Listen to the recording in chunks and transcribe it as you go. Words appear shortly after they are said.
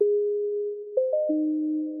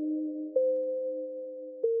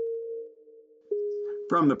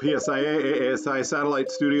From the PSIA ASI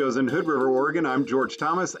Satellite Studios in Hood River, Oregon, I'm George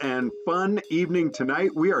Thomas, and fun evening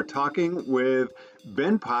tonight. We are talking with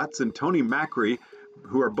Ben Potts and Tony Macri,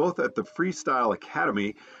 who are both at the Freestyle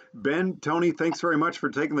Academy. Ben, Tony, thanks very much for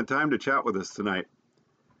taking the time to chat with us tonight.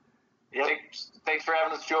 Yeah, thanks for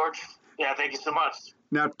having us, George. Yeah, thank you so much.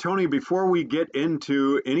 Now, Tony, before we get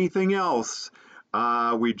into anything else,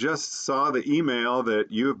 we just saw the email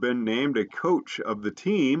that you have been named a coach of the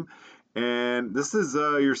team, and this is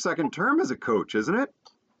your second term as a coach, isn't it?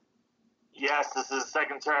 Yes, this is the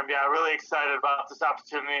second term. Yeah, really excited about this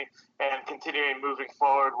opportunity and continuing moving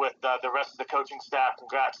forward with the rest of the coaching staff.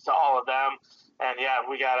 Congrats to all of them. And yeah,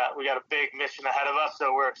 we got a big mission ahead of us,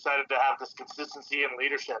 so we're excited to have this consistency and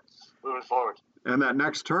leadership moving forward. And that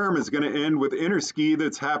next term is going to end with interski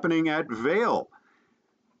that's happening at Vail.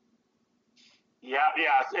 Yeah,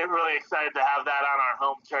 really excited to have that on our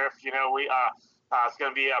home turf. You know, it's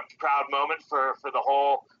going to be a proud moment for the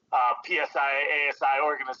whole PSI ASI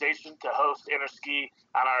organization to host interski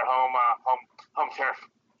on our home turf.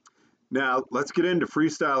 Now, let's get into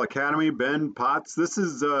Freestyle Academy. Ben Potts, this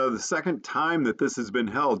is the second time that this has been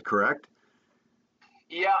held, correct?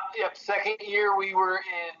 Yep. Second year we were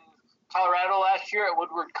in Colorado last year at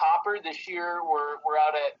Woodward Copper. This year we're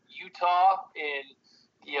out at Utah in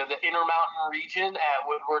the Intermountain region at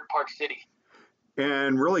Woodward Park City.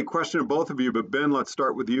 And really, question of both of you, but Ben, let's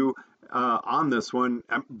start with you on this one.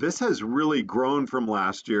 This has really grown from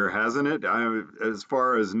last year, hasn't it? As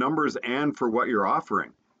far as numbers and for what you're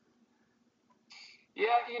offering. Yeah,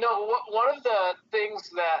 one of the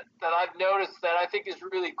things that I've noticed that I think is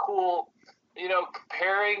really cool,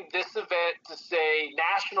 comparing this event to, say,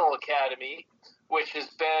 National Academy, which has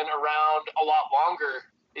been around a lot longer,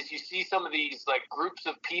 is you see some of these like groups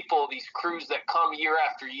of people, these crews that come year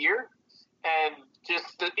after year. And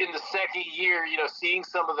just in the second year, seeing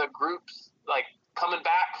some of the groups like coming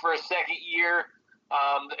back for a second year,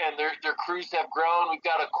 and their crews have grown. We've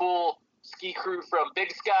got a cool ski crew from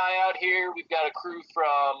Big Sky out here. We've got a crew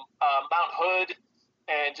from Mount Hood,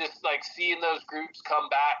 and just like seeing those groups come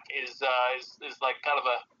back is like kind of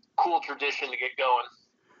a cool tradition to get going.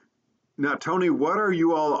 Now, Tony, what are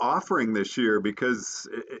you all offering this year? Because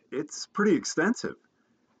it's pretty extensive.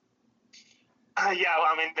 Yeah,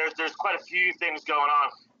 I mean, there's quite a few things going on.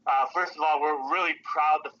 First of all, we're really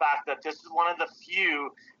proud of the fact that this is one of the few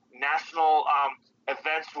national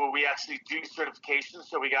events where we actually do certification.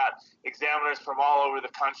 So we got examiners from all over the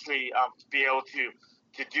country to be able to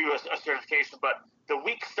do a certification. But the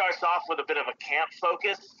week starts off with a bit of a camp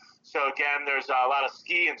focus. So again, there's a lot of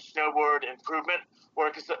ski and snowboard improvement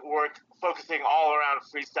work focusing all around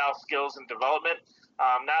freestyle skills and development,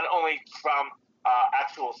 not only from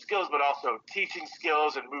actual skills, but also teaching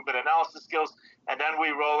skills and movement analysis skills. And then we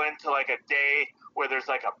roll into like a day where there's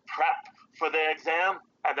like a prep for the exam,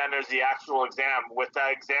 and then there's the actual exam. With the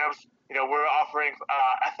exams, we're offering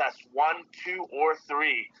FS1, 2, or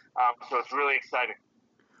 3. So it's really exciting.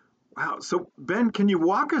 Wow. So, Ben, can you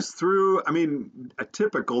walk us through? I mean, a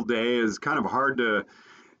typical day is kind of hard to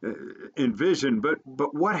envision, but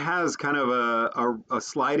what has kind of a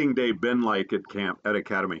sliding day been like at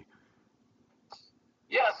Academy?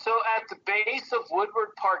 Yeah, so at the base of Woodward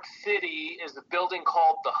Park City is a building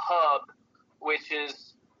called the Hub, which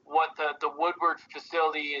is what the Woodward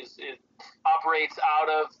facility operates out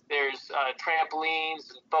of. There's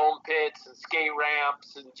trampolines and foam pits and skate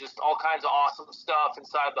ramps and just all kinds of awesome stuff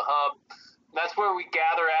inside the Hub. And that's where we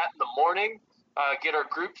gather at in the morning, get our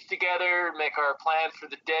groups together, make our plans for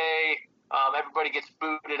the day. Everybody gets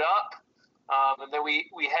booted up, and then we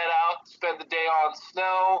head out, spend the day on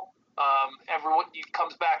snow. Everyone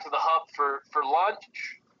comes back to the Hub for lunch,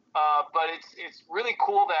 but it's really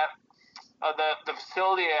cool that the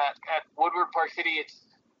facility at Woodward Park City, it's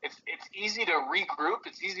easy to regroup.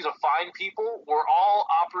 It's easy to find people. We're all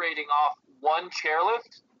operating off one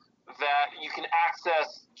chairlift that you can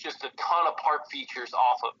access just a ton of park features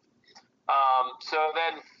off of. So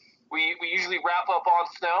then we usually wrap up on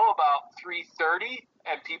snow about 3:30,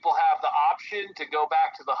 and people have the option to go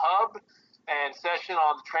back to the Hub and session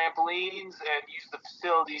on the trampolines and use the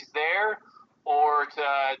facilities there, or to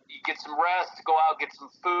get some rest, go out, get some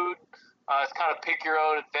food. It's kind of pick your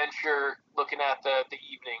own adventure looking at the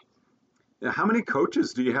evening. Now, how many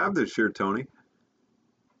coaches do you have this year, Tony?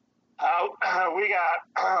 We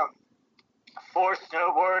got 4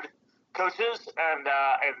 snowboard coaches and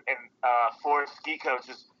 4 ski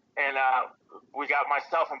coaches. And we got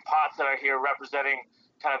myself and Potts that are here representing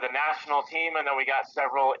kind of the national team, and then we got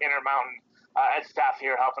several Intermountain ed staff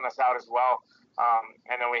here helping us out as well.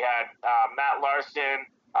 And then we had Matt Larson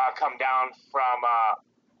come down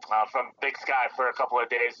from Big Sky for a couple of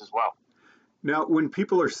days as well. Now, when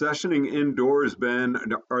people are sessioning indoors, Ben,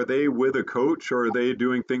 are they with a coach or are they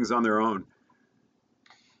doing things on their own?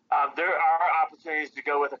 There are opportunities to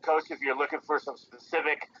go with a coach if you're looking for some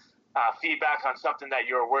specific feedback on something that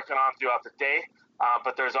you're working on throughout the day.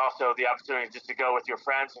 But there's also the opportunity just to go with your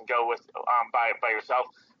friends and go with by yourself.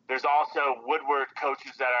 There's also woodward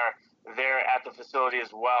coaches that are there at the facility as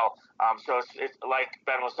well. So it's like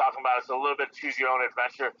Ben was talking about. It's a little bit choose your own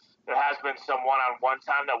adventure. There has been some one-on-one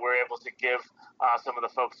time that we're able to give some of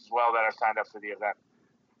the folks as well that are signed up for the event.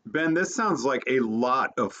 Ben, this sounds like a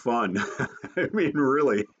lot of fun. I mean,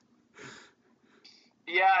 really.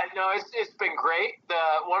 Yeah, no, it's been great.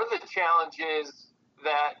 One of the challenges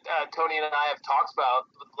that Tony and I have talked about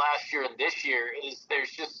last year and this year is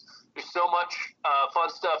there's so much fun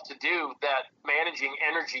stuff to do that managing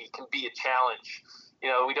energy can be a challenge.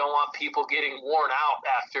 We don't want people getting worn out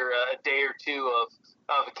after a day or two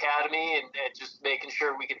of academy and just making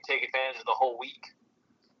sure we can take advantage of the whole week.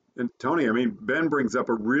 And Tony, I mean, Ben brings up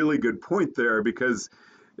a really good point there because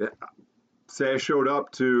say I showed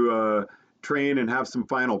up to train and have some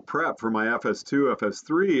final prep for my FS2,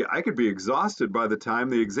 FS3, I could be exhausted by the time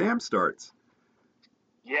the exam starts.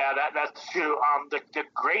 Yeah, that's true. The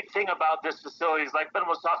great thing about this facility is, like Ben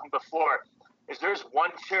was talking before, is there's one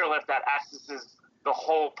chairlift that accesses the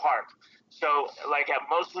whole park. So, like at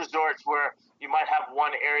most resorts where you might have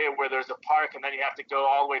one area where there's a park and then you have to go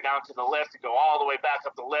all the way down to the lift, to go all the way back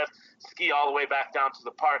up the lift, ski all the way back down to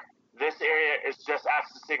the park. This area is just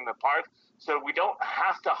accessing the park. So we don't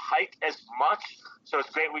have to hike as much. So it's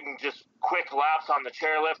great. We can just quick laps on the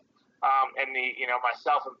chairlift. And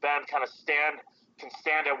myself and Ben kind of can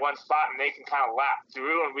stand at one spot and they can kind of lap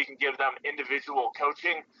through and we can give them individual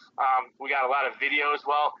coaching. We got a lot of video as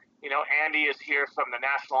well. Andy is here from the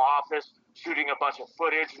national office shooting a bunch of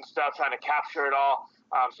footage and stuff, trying to capture it all.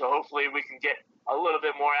 So hopefully we can get a little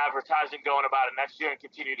bit more advertising going about it next year and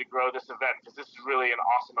continue to grow this event because this is really an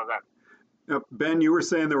awesome event. Now, Ben, you were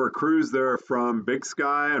saying there were crews there from Big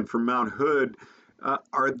Sky and from Mount Hood.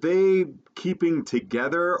 Are they keeping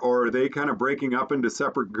together or are they kind of breaking up into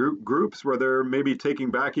separate groups where they're maybe taking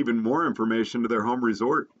back even more information to their home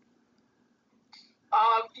resort?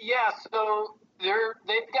 Yeah, so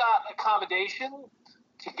they've got accommodation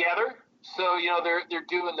together. So they're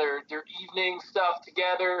doing their evening stuff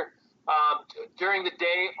together during the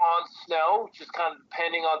day on snow, just kind of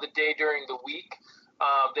depending on the day during the week.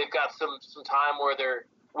 They've got some time where they're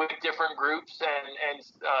with different groups and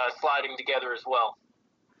sliding together as well.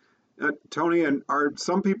 Tony, and are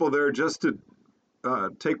some people there just to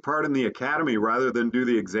take part in the academy rather than do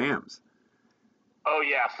the exams? Oh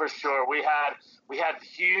yeah, for sure. We had a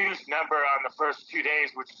huge number on the first 2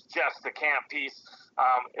 days, which is just the camp piece.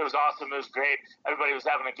 It was awesome. It was great. Everybody was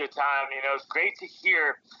having a good time. It was great to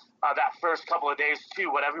hear that first couple of days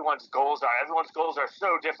too. What everyone's goals are. Everyone's goals are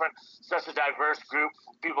so different. Such a diverse group.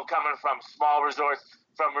 People coming from small resorts,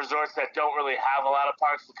 from resorts that don't really have a lot of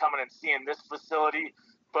parks, to coming and seeing this facility,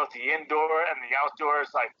 both the indoor and the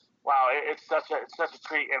outdoors. Like, wow, it's such a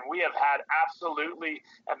treat. And we have had absolutely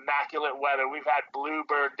immaculate weather. We've had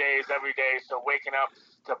bluebird days every day. So waking up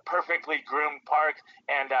to perfectly groomed park,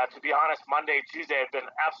 and to be honest, Monday, Tuesday have been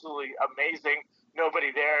absolutely amazing.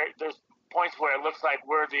 Nobody there. There's points where it looks like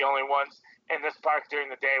we're the only ones in this park during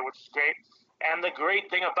the day, which is great. And the great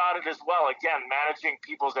thing about it as well, again, managing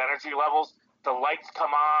people's energy levels. The lights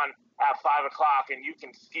come on at 5 o'clock, and you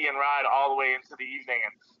can ski and ride all the way into the evening.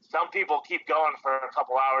 And some people keep going for a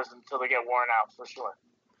couple hours until they get worn out, for sure.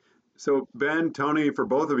 So, Ben, Tony, for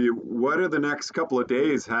both of you, what do the next couple of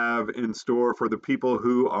days have in store for the people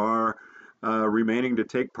who are remaining to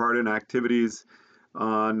take part in activities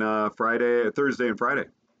on Thursday, and Friday?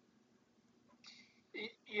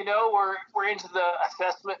 We're into the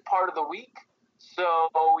assessment part of the week, so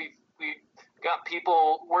we've got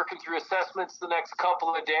people working through assessments the next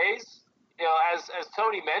couple of days. As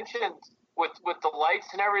Tony mentioned, with the lights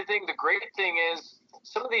and everything, the great thing is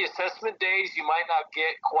some of the assessment days you might not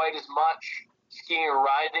get quite as much skiing or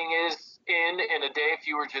riding is in a day if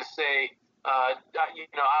you were just say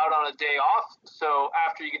out on a day off. So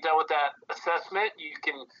after you get done with that assessment, you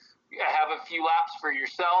can have a few laps for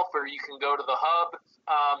yourself, or you can go to the hub.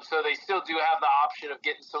 So they still do have the option of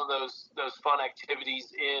getting some of those fun activities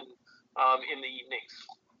in the evenings.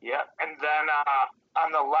 Yeah, and then on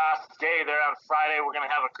the last day there on Friday, we're going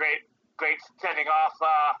to have a great sending off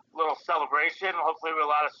little celebration, hopefully with a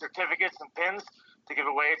lot of certificates and pins to give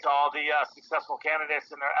away to all the successful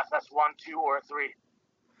candidates in their FS1, 2, or 3.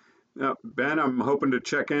 Now, Ben, I'm hoping to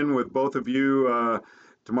check in with both of you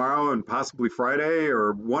tomorrow and possibly Friday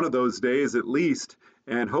or one of those days at least,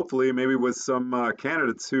 and hopefully maybe with some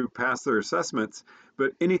candidates who pass their assessments.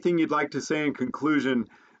 but anything you'd like to say in conclusion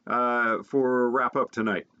for wrap up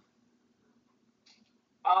tonight?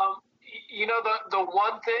 The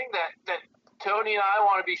one thing that Tony and I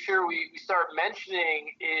want to be sure we start mentioning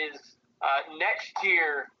is next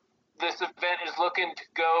year this event is looking to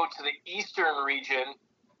go to the Eastern region.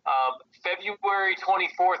 February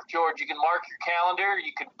 24th, George, you can mark your calendar.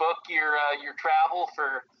 You can book your travel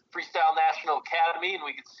for Freestyle National Academy, and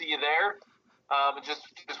we can see you there.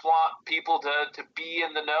 Just want people to be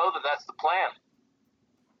in the know that that's the plan.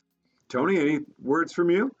 Tony, any words from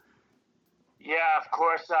you? Yeah, of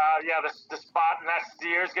course. The spot next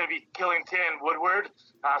year is going to be Killington and Woodward.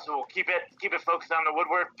 So we'll keep it focused on the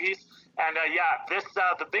Woodward piece. And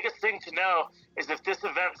the biggest thing to know is if this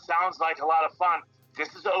event sounds like a lot of fun,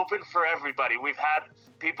 this is open for everybody. We've had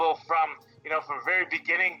people from the very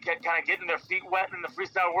beginning getting their feet wet in the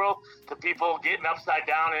freestyle world to people getting upside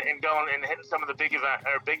down and going and hitting some of the big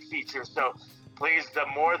big features. So please, the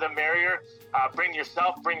more the merrier. Bring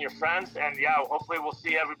yourself, bring your friends, and hopefully we'll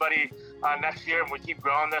see everybody next year, and we keep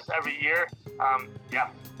growing this every year.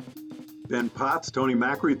 Ben Potts, Tony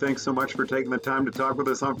Macri, thanks so much for taking the time to talk with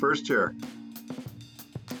us on First Chair.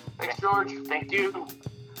 Thanks, George. Thank you.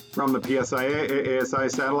 From the PSIA ASI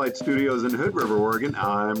Satellite Studios in Hood River, Oregon,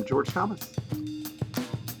 I'm George Thomas.